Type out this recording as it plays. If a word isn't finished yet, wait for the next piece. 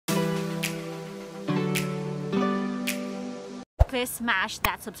please smash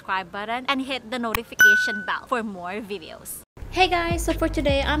that subscribe button and hit the notification bell for more videos. Hey guys, so for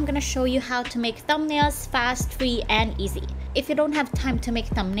today I'm gonna show you how to make thumbnails fast, free, and easy. If you don't have time to make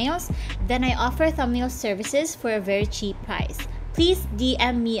thumbnails, then I offer thumbnail services for a very cheap price. Please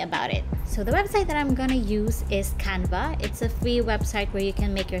DM me about it. So the website that I'm gonna use is Canva. It's a free website where you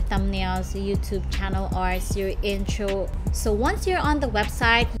can make your thumbnails, your YouTube channel arts, your intro. So once you're on the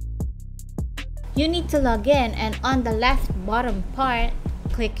website, you need to log in, and on the left bottom part,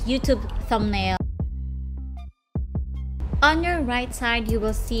 click YouTube thumbnail. On your right side, you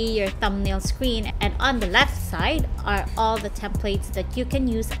will see your thumbnail screen, and on the left side are all the templates that you can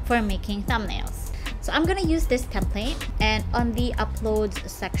use for making thumbnails. So I'm gonna use this template, and on the uploads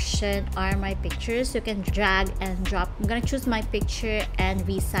section are my pictures. You can drag and drop. I'm gonna choose my picture and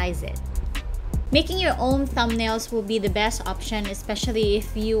resize it. Making your own thumbnails will be the best option, especially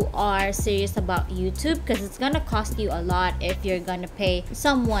if you are serious about YouTube, because it's gonna cost you a lot if you're gonna pay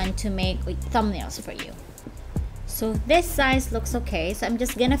someone to make thumbnails for you. So this size looks okay, so I'm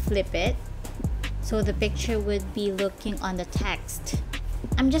just gonna flip it so the picture would be looking on the text.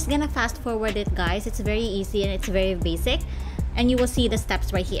 I'm just gonna fast forward it, guys. It's very easy and it's very basic, and you will see the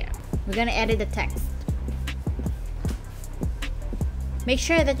steps right here. We're gonna edit the text. Make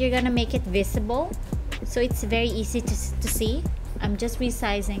sure that you're gonna make it visible so it's very easy to see. I'm just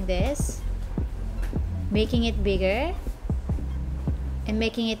resizing this, making it bigger and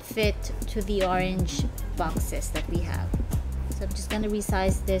making it fit to the orange boxes that we have. So I'm just gonna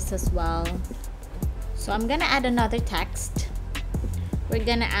resize this as well. So I'm gonna add another text. We're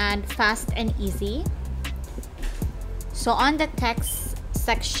gonna add fast and easy. So on the text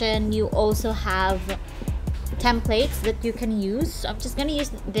section, you also have templates that you can use. So I'm just gonna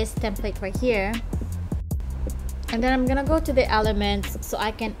use this template right here, and then I'm gonna go to the elements so I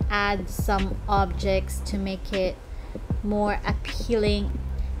can add some objects to make it more appealing.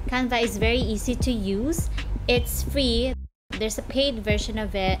 Canva is very easy to use. It's free. There's a paid version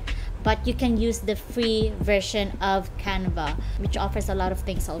of it, but you can use the free version of Canva, which offers a lot of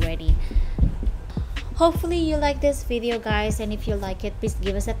things already. Hopefully you like this video, guys, and if you like it, please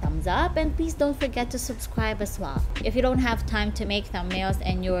give us a thumbs up, and please don't forget to subscribe as well. If you don't have time to make thumbnails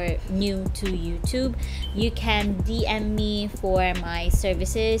and you're new to YouTube, you can DM me for my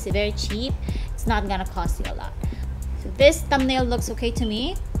services. Very cheap. It's not gonna cost you a lot. So this thumbnail looks okay to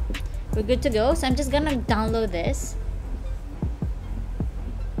me. We're good to go. So I'm just gonna download this.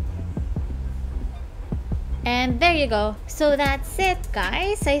 And there you go. So that's it,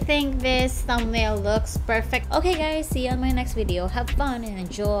 guys. I think this thumbnail looks perfect. Okay guys, see you on my next video. Have fun and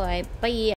enjoy. Bye.